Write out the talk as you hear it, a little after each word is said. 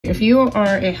If you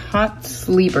are a hot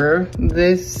sleeper,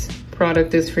 this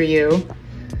product is for you.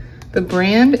 The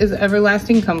brand is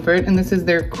Everlasting Comfort, and this is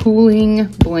their cooling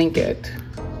blanket.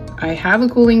 I have a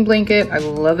cooling blanket. I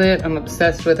love it. I'm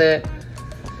obsessed with it.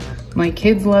 My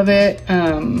kids love it.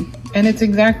 And it's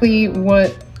exactly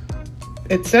what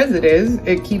it says it is.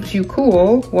 It keeps you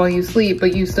cool while you sleep,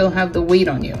 but you still have the weight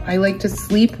on you. I like to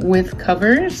sleep with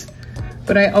covers,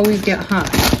 but I always get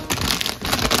hot.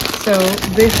 So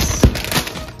this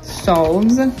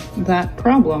solves that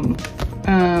problem.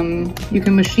 You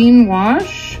can machine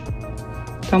wash,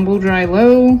 tumble dry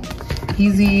low,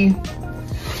 easy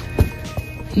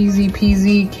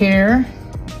peasy care.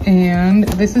 And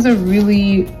this is a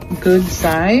really good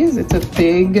size. It's a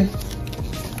big,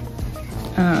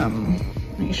 let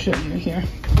me show you here.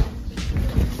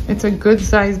 It's a good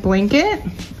size blanket.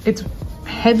 It's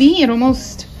heavy. It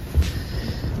almost,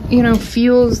 you know,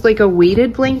 feels like a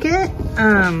weighted blanket,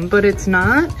 but it's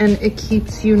not, and it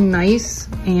keeps you nice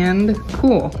and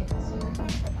cool.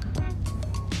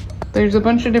 There's a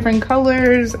bunch of different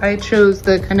colors. I chose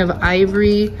the kind of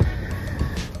ivory,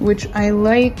 which I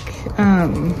like.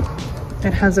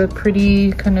 It has a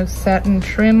pretty kind of satin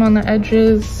trim on the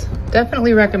edges.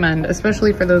 Definitely recommend,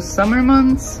 especially for those summer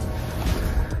months.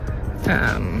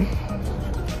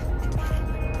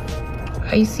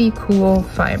 Icy cool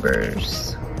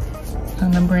fibers.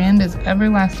 And the brand is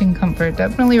Everlasting Comfort.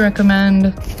 Definitely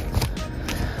recommend.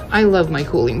 I love my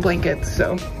cooling blankets,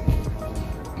 so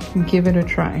give it a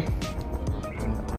try.